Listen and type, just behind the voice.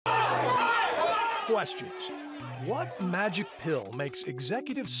Questions. What magic pill makes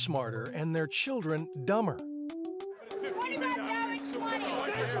executives smarter and their children dumber?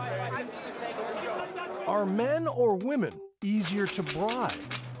 Are men or women easier to bribe?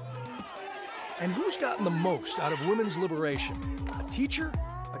 And who's gotten the most out of women's liberation? A teacher,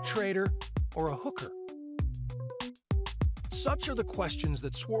 a trader, or a hooker? Such are the questions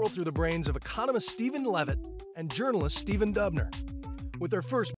that swirl through the brains of economist Stephen Levitt and journalist Stephen Dubner. With their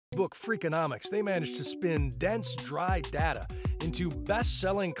first book, Freakonomics, they managed to spin dense, dry data into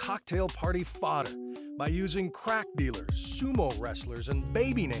best-selling cocktail party fodder by using crack dealers, sumo wrestlers, and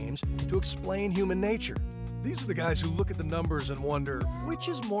baby names to explain human nature. These are the guys who look at the numbers and wonder, which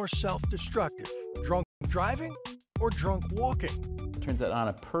is more self-destructive, drunk driving or drunk walking? It turns out on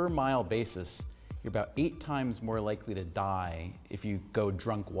a per-mile basis, you're about 8 times more likely to die if you go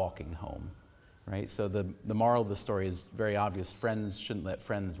drunk walking home, right? So the moral of the story is very obvious. Friends shouldn't let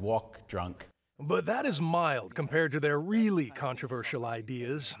friends walk drunk. But that is mild compared to their really controversial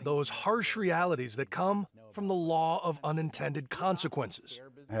ideas, those harsh realities that come from the law of unintended consequences.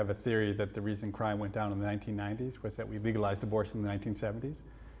 I have a theory that the reason crime went down in the 1990s was that we legalized abortion in the 1970s.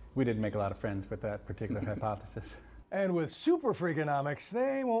 We didn't make a lot of friends with that particular hypothesis. And with Super Freakonomics,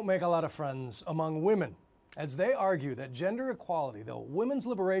 they won't make a lot of friends among women, as they argue that gender equality, the women's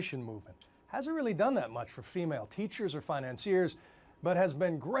liberation movement, hasn't really done that much for female teachers or financiers, but has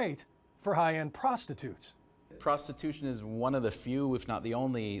been great for high-end prostitutes. Prostitution is one of the few, if not the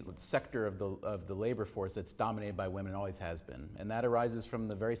only, sector of the labor force that's dominated by women and always has been. And that arises from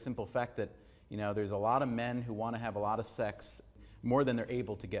the very simple fact that, you know, there's a lot of men who want to have a lot of sex more than they're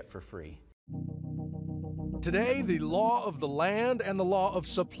able to get for free. Today, the law of the land and the law of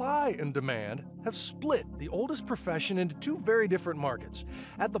supply and demand have split the oldest profession into 2 very different markets.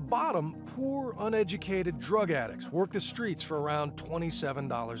 At the bottom, poor, uneducated drug addicts work the streets for around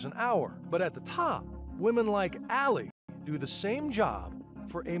 $27 an hour. But at the top, women like Allie do the same job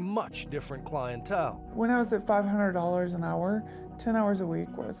for a much different clientele. When I was at $500 an hour, 10 hours a week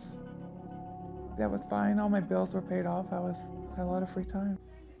that was fine. All my bills were paid off. I had a lot of free time.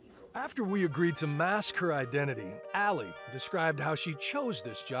 After we agreed to mask her identity, Allie described how she chose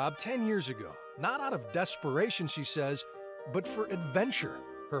this job 10 years ago. Not out of desperation, she says, but for adventure.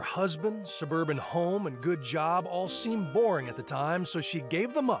 Her husband, suburban home, and good job all seemed boring at the time, so she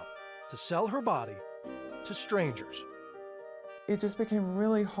gave them up to sell her body to strangers. It just became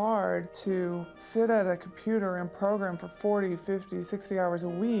really hard to sit at a computer and program for 40, 50, 60 hours a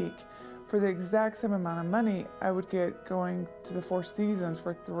week for the exact same amount of money I would get going to the Four Seasons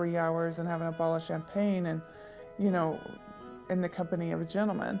for 3 hours and having a bottle of champagne and, you know, in the company of a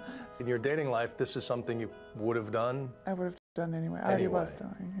gentleman. In your dating life, this is something you would have done? I would have done anyway. I already was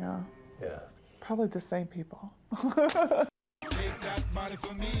doing, yeah. Yeah. Probably the same people.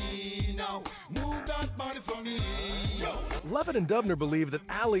 Levitt and Dubner believe that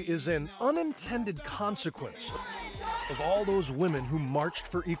Allie is an unintended consequence of all those women who marched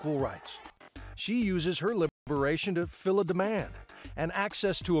for equal rights. She uses her liberation to fill a demand, and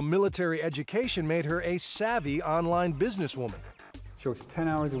access to a military education made her a savvy online businesswoman. She works 10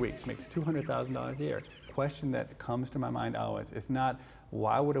 hours a week. She makes $200,000 a year. The question that comes to my mind always is not,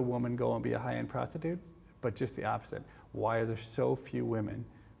 why would a woman go and be a high-end prostitute? But just the opposite. Why are there so few women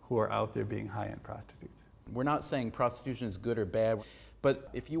who are out there being high-end prostitutes? We're not saying prostitution is good or bad, but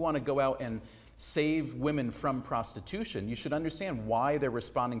if you want to go out and save women from prostitution, you should understand why they're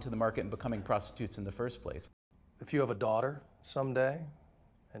responding to the market and becoming prostitutes in the first place. If you have a daughter someday,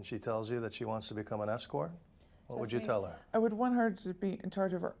 and she tells you that she wants to become an escort, what would you tell her? I would want her to be in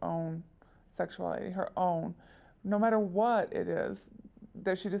charge of her own sexuality, her own, no matter what it is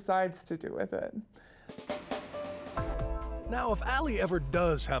that she decides to do with it. Now, if Allie ever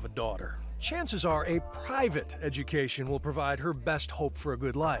does have a daughter, chances are a private education will provide her best hope for a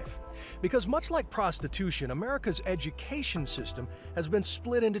good life. Because much like prostitution, America's education system has been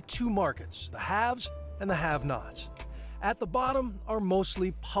split into 2 markets, the haves and the have-nots. At the bottom are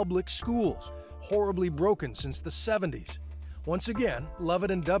mostly public schools, horribly broken since the 70s. Once again,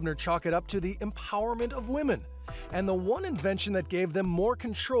 Levitt and Dubner chalk it up to the empowerment of women and the one invention that gave them more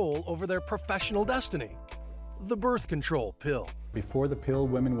control over their professional destiny: the birth control pill. Before the pill,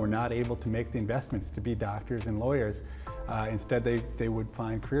 women were not able to make the investments to be doctors and lawyers. Instead, they would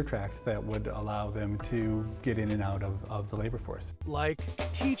find career tracks that would allow them to get in and out of the labor force. Like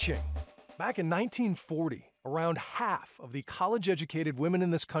teaching. Back in 1940, around half of the college-educated women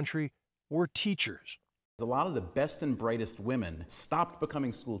in this country were teachers. A lot of the best and brightest women stopped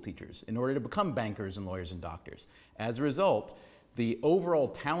becoming school teachers in order to become bankers and lawyers and doctors. As a result, the overall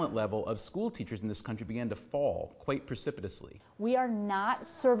talent level of school teachers in this country began to fall quite precipitously. We are not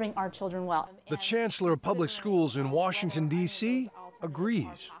serving our children well. The Chancellor of Public Schools in Washington, D.C.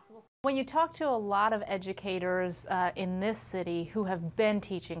 agrees. When you talk to a lot of educators in this city who have been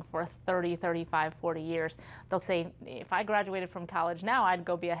teaching for 30, 35, 40 years, they'll say, if I graduated from college now, I'd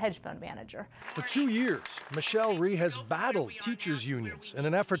go be a hedge fund manager. For 2 years, Michelle Rhee has battled teachers' unions in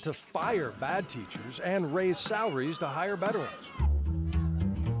an effort to fire bad teachers and raise salaries to hire better ones.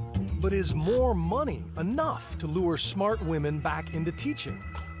 But is more money enough to lure smart women back into teaching?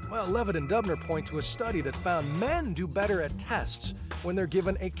 Well, Levitt and Dubner point to a study that found men do better at tests when they're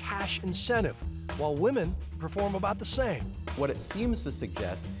given a cash incentive, while women perform about the same. What it seems to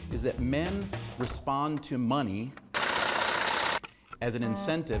suggest is that men respond to money as an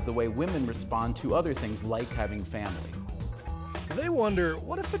incentive the way women respond to other things like having family. They wonder,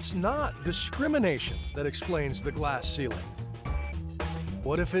 what if it's not discrimination that explains the glass ceiling?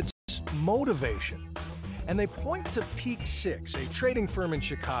 What if it's motivation? And they point to Peak Six, a trading firm in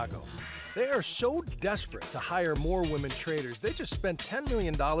Chicago. They are so desperate to hire more women traders, they just spent $10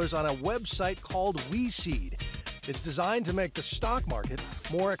 million on a website called WeSeed. It's designed to make the stock market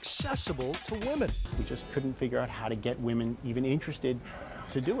more accessible to women. We just couldn't figure out how to get women even interested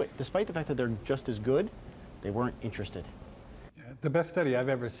to do it. Despite the fact that they're just as good, they weren't interested. The best study I've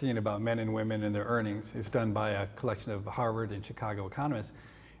ever seen about men and women and their earnings is done by a collection of Harvard and Chicago economists.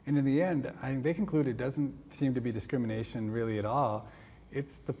 And in the end, I think they conclude it doesn't seem to be discrimination really at all.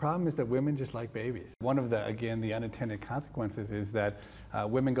 The problem is that women just like babies. One of the, again, the unintended consequences is that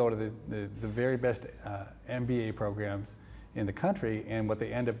women go to the very best MBA programs in the country, and what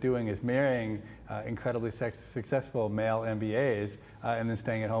they end up doing is marrying incredibly successful male MBAs and then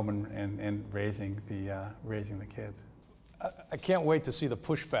staying at home and raising the kids. I can't wait to see the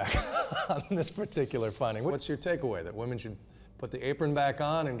pushback on this particular finding. What's your takeaway, that women should put the apron back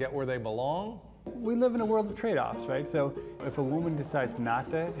on and get where they belong? We live in a world of trade-offs, right? So if a woman decides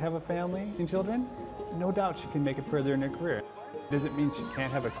not to have a family and children, no doubt she can make it further in her career. Does it mean she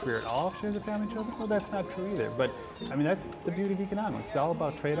can't have a career at all if she has a family and children? Well, that's not true either. But I mean, that's the beauty of economics. It's all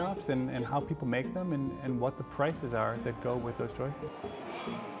about trade-offs and how people make them and what the prices are that go with those choices.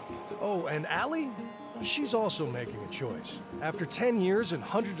 Oh, and Allie? She's also making a choice. After 10 years and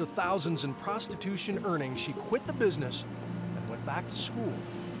hundreds of thousands in prostitution earnings, she quit the business and went back to school.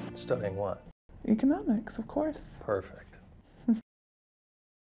 Studying what? Economics, of course. Perfect.